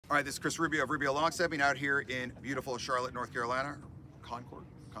All right, this is Chris Rubio of Rubio Lawn Stepping out here in beautiful Charlotte, North Carolina. Concord,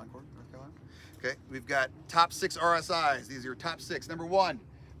 North Carolina. Okay, we've got top 6 RSIs. These are your top 6. Number 1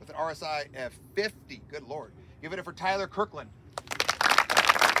 with an RSI of 50. Good Lord. Give it up for Tyler Kirkland.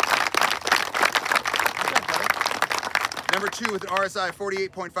 Number 2 with an RSI of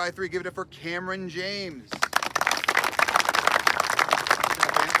 48.53. Give it up for Cameron James.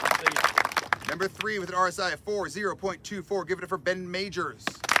 Number 3 with an RSI of 40.24. Give it up for Ben Majors.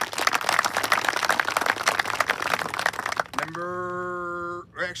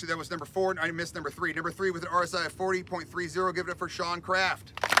 Actually, that was number 4. I missed number 3. Number 3 with an RSI of 40.30. Give it up for Sean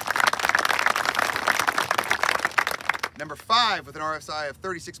Kraft. Number 5 with an RSI of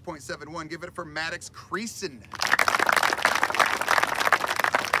 36.71. Give it up for Maddox Creason.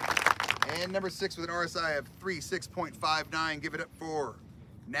 And number 6 with an RSI of 36.59. Give it up for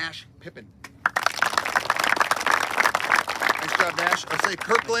Nash Pippin. Nice job, Nash. I'll say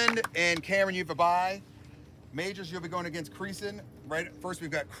Kirkland and Cameron, you have a bye. Majors, you'll be going against Creason. Right first,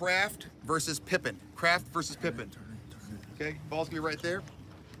 we've got Kraft versus Pippin. Kraft versus Pippin. Okay, ball's gonna be right there.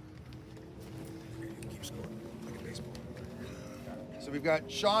 Keep scoring like a baseball. So we've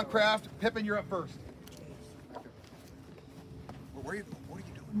got Sean Kraft. Pippin, you're up first. What are you doing?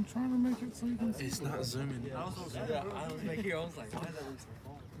 I'm trying to make it so you can see. It's not zooming. I was like, why does that look so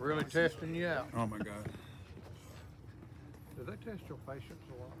far? Really testing you out. Oh my God. Do they test your patience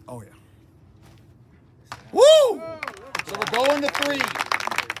a lot? Oh yeah. Woo! So we're going to 3.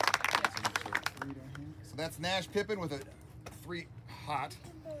 So that's Nash Pippin with a 3 hot.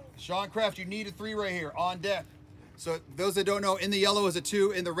 Sean Kraft, you need a 3 right here on deck. So those that don't know, in the yellow is a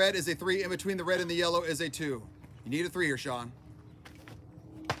 2, in the red is a 3, in between the red and the yellow is a 2. You need a 3 here, Sean.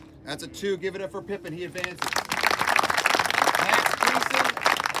 That's a 2. Give it up for Pippin. He advances. Max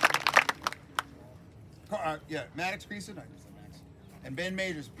Creason. Yeah, Maddox Creason. I guess Max. And Ben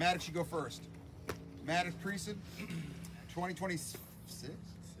Majors. Maddox, you go first. Maddox Creason, 2026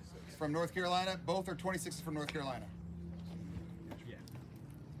 from North Carolina. Both are 26 from North Carolina.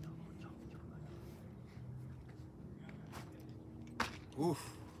 Oof.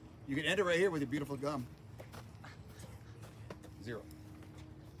 You can end it right here with your beautiful gum. 0.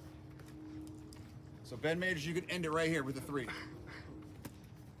 So Ben Majors, you can end it right here with a 3.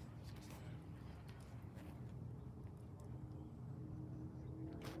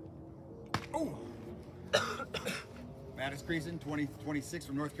 Oh! Maddox Creason, 2026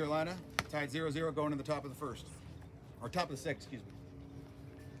 from North Carolina. Tied 0-0 going to the top of the first. Or top of the 6th, excuse me.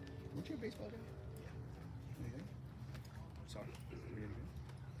 Weren't you a baseball guy? Anything? Sorry.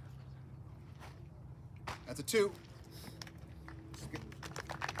 That's a 2.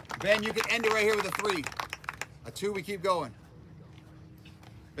 Ben, you can end it right here with a 3. A 2, we keep going.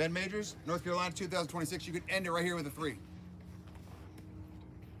 Ben Majors, North Carolina, 2026. You can end it right here with a 3.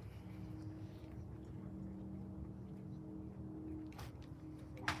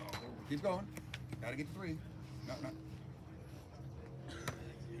 Keep going. Gotta get to 3. No.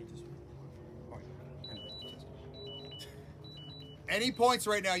 Any points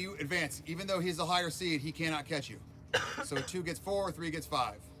right now, you advance. Even though he's a higher seed, he cannot catch you. So 2 gets 4, 3 gets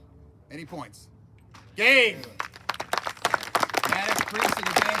 5. Any points? Game! Maddox Creason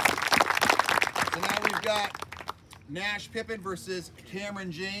advances. So now we've got Nash Pippin versus Cameron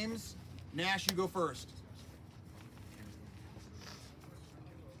James. Nash, you go first.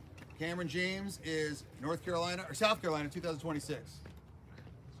 Cameron James is North Carolina, or South Carolina, 2026.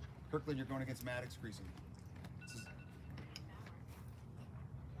 Kirkland, you're going against Maddox Creason.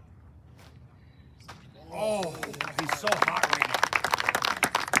 Oh, he's so hot right now.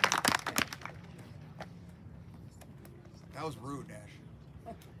 That was rude,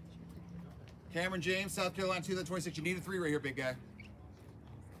 Nash. Cameron James, South Carolina, 2026. You need a 3 right here, big guy.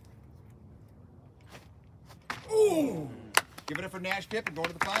 Ooh! Give it up for Nash Pippin going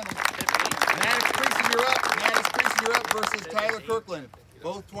to the final. Maddox Creason, you're up. Maddox Creason, you're up versus Tyler Kirkland.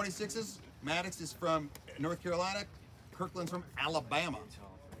 Both 26s. Maddox is from North Carolina. Kirkland's from Alabama.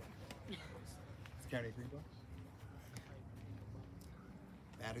 County of Greenbox.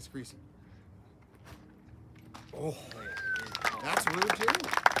 Maddox Creason. Oh, that's rude too.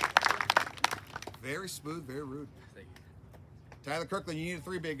 Very smooth, very rude. Tyler Kirkland, you need a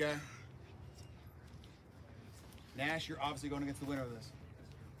 3, big guy. Nash, you're obviously going against the winner of this.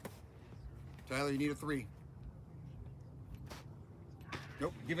 Tyler, you need a 3.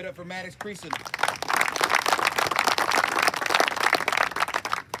 Nope. Give it up for Maddox Creason.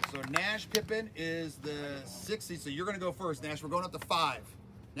 So Nash Pippin is the 6th seed, so you're going to go first, Nash. We're going up to 5.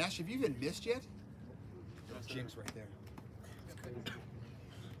 Nash, have you even missed yet? That's Jinx right there.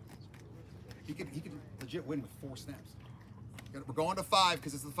 He could legit win with 4 snaps. We're going to 5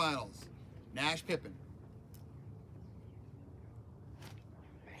 because it's the finals. Nash Pippen.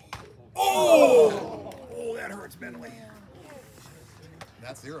 Oh! Oh, that hurts mentally.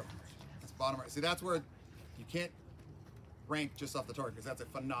 That's 0. That's bottom right. See, that's where you can't rank just off the target because that's a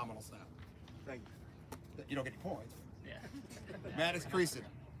phenomenal snap. Thank you. You don't get your points. Yeah. Maddox Creason.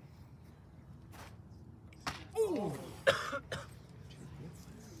 Ooh. Good,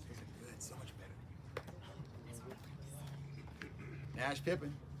 so much better. Nash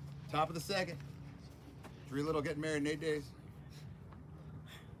Pippen, top of the second. Drew Little getting married in 8 days.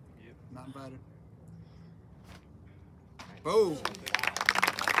 Yep. Not invited. Boom.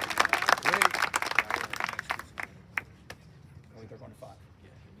 Great. Oh, they're going to 5.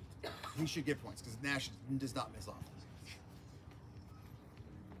 He should get points because Nash does not miss off.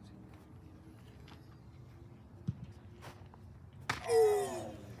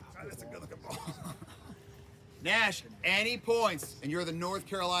 Oh, that's a good looking ball. Nash, any points, and you're the North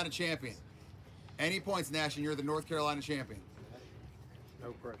Carolina champion. Any points, Nash, and you're the North Carolina champion.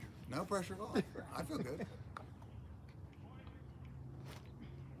 No pressure. No pressure at all. I feel good.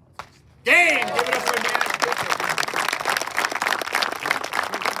 Game! Give it up for Nash Pippen.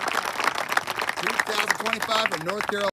 2025 from North Carolina.